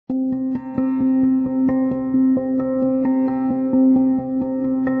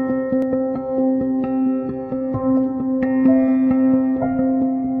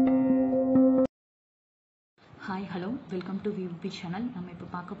channel. நம்ம இப்ப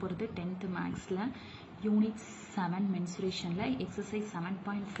பார்க்க போறது 10th mathsல unit 7 mensuration exercise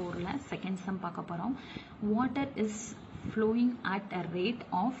 7.4 second sum பார்க்க போறோம். Water is flowing at a rate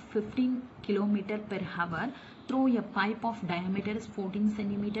of 15 km per hour through a pipe of diameter is 14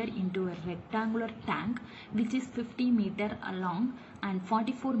 cm into a rectangular tank which is 50 meter long and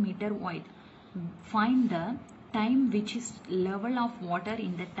 44 meter wide. Find the time which is level of water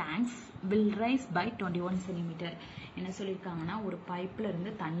in the tanks will rise by 21 centimeter. என்ன சொல்லிருக்காங்கன்னா ஒரு பைப்ல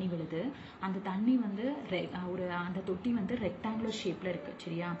இருந்து தண்ணி விழுது. அந்த தண்ணி வந்து அந்த தொட்டி வந்து ரெக்டாங்குலர் ஷேப்ல இருக்கு.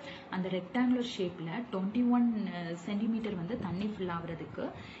 சரியா? அந்த ரெக்டாங்குலர் ஷேப்ல 21 சென்டிமீட்டர் வந்து தண்ணி ஃபில் ஆகுறதுக்கு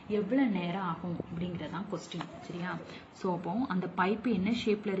எவ்வளவு நேரம் ஆகும் அப்படிங்கறதான் क्वेश्चन. சரியா? சோ அப்போ அந்த பைப் என்ன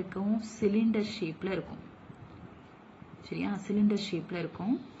ஷேப்ல இருக்கும்? சிலிண்டர் ஷேப்ல இருக்கும். சரியா? சிலிண்டர் ஷேப்ல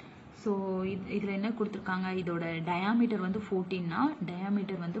இருக்கும். So இதுல என்ன கொடுத்திருக்காங்க? இதோட டயாமீட்டர் வந்து 14 னா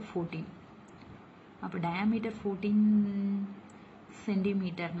டயாமீட்டர் வந்து 14. அப்ப டயாமீட்டர் 14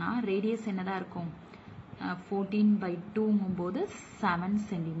 சென்டிமீட்டர்னா ரேடியஸ் என்னதா இருக்கும்? 14/2 ங்கும்போது 7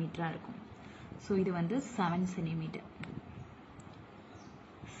 சென்டிமீட்டரா இருக்கும். சோ இது வந்து 7 சென்டிமீட்டர்.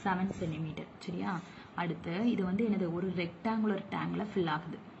 7 சென்டிமீட்டர். சரியா? அடுத்து இது வந்து என்னது? ஒரு ரெக்டாங்குலர் டேங்க்ல ஃபில்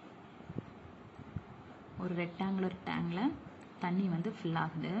ஆகுது. ஒரு ரெக்டாங்குலர் டேங்க்ல தண்ணி வந்து ஃபில்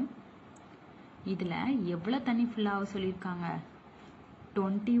ஆகுது. இதுல எவ்வளவு தண்ணி ஃபில் ஆக சொல்லிருக்காங்க?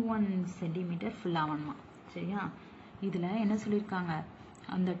 21 சென்டிமீட்டர் ஃபில் ஆகணுமா? சரியா? இதுல என்ன சொல்லிருக்காங்க?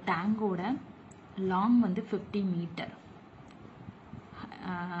 அந்த டேங்கோட லாங் வந்து 50 மீட்டர்,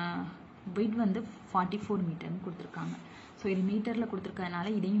 width வந்து 44 மீட்டர்னு கொடுத்திருக்காங்க. ஸோ இது மீட்டர்ல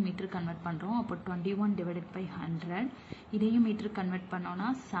கொடுத்திருக்கறதுனால இதையும் மீட்டர் கன்வெர்ட் பண்றோம். அப்போ 21 டிவைடட் பை 100. இதையும் மீட்டர் கன்வெர்ட் பண்ணோம்னா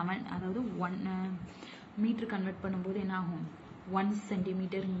 7, அதாவது 1 மீட்டர் கன்வெர்ட் பண்ணும்போது என்ன ஆகும்? 1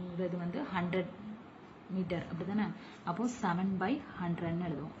 சென்டிமீட்டர்ங்கிறது வந்து 100 மீட்டர் அப்படிதானே? அப்போ 7/100ன்னு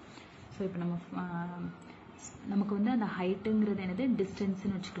எழுதுவோம். ஸோ இப்போ நமக்கு வந்து அந்த ஹைட்டுங்கிறது என்னது?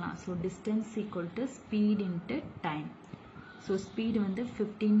 டிஸ்டன்ஸ்னு வச்சுக்கலாம். So distance equal to speed into time. So speed வந்து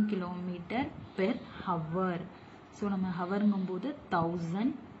 15 கிலோமீட்டர் பெர் ஹவர். ஸோ நம்ம ஹவருங்கும்போது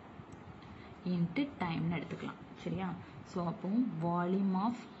 1000 இன்ட்டு டைம்னு எடுத்துக்கலாம். சரியா? ஸோ அப்போ volume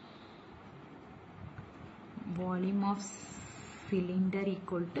of cylinder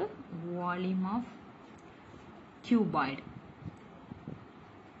equal to volume of cuboid.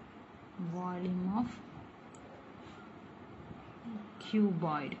 Volume of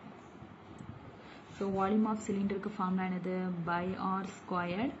cuboid. So volume of cylinder க்கு formula என்னது? by r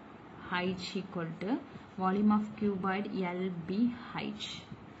squared h equal to volume of cuboid LBH.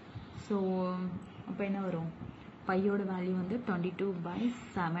 So அப்ப என்ன வரும்? பையோட வேல்யூ வந்து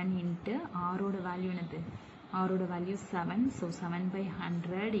 22/7 into r ஓட value என்னது? r ஓட value 7. so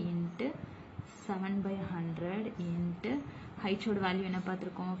 7/100 into 7/100 into h ஓட வேல்யூ என்ன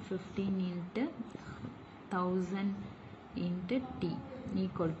பார்த்திருக்கோம்? 15 into 1000 into t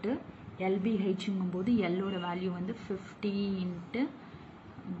equal to LBH ங்கும்போது L ஓட வேல்யூ வந்து 50 into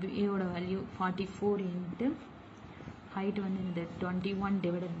A ஓட வேல்யூ 44 into height வந்து என்னது? 21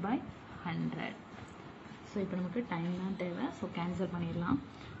 divided by 100. ஸோ இப்போ நமக்கு டைம் தான் தேவை. ஸோ கேன்சல் பண்ணிடலாம்.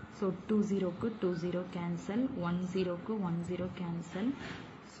 So 20க்கு 20 cancel, 10க்கு 10 cancel.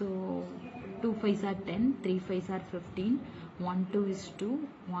 So 2 5s are 10, 3 5s are 15, 1 2 is 2,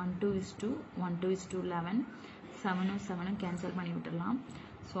 1 2 is 2, 1 2 is 2 11, 7ம் 7ம் cancel பண்ணி விட்டுடலாம்.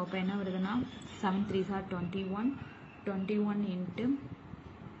 ஸோ அப்போ என்ன வருதுன்னா 7 3s are 21, 21 into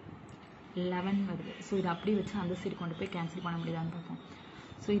 11 வருது. ஸோ இது அப்படி வச்சு அந்த சைடு கொண்டு போய் கேன்சல் பண்ண முடியுதான்னு பார்ப்போம்.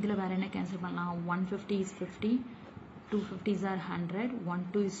 ஸோ இதில் வேறு என்ன கேன்சல் பண்ணலாம்? 150 is 50, 250s are 100, 1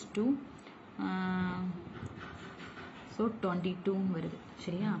 2 is 2, so 22 வருது.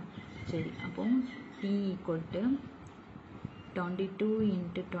 சரியா? சரி, அப்போ P equal to 22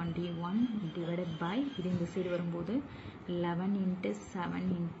 into 21 divided by இது இந்த சைடு வரும்போது 11 into 7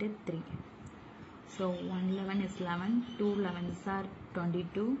 into 3. So 111 is 11, 2 11s are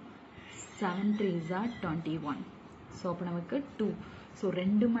 22, 7 3s are 21. So அப்போ நமக்கு 2. ஸோ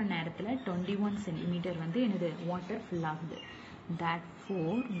 2 மணி நேரத்தில் 21 சென்டிமீட்டர் வந்து என்னது? வாட்டர் ஃபில் ஆகுது.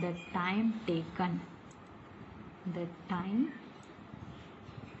 Therefore the time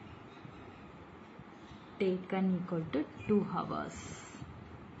taken equal to 2 hours.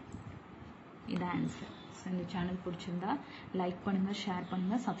 இது ஆன்சர். ஸோ இந்த சேனல் பிடிச்சிருந்தா லைக் பண்ணுங்க, ஷேர்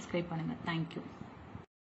பண்ணுங்க, சப்ஸ்கிரைப் பண்ணுங்க. தேங்க்யூ.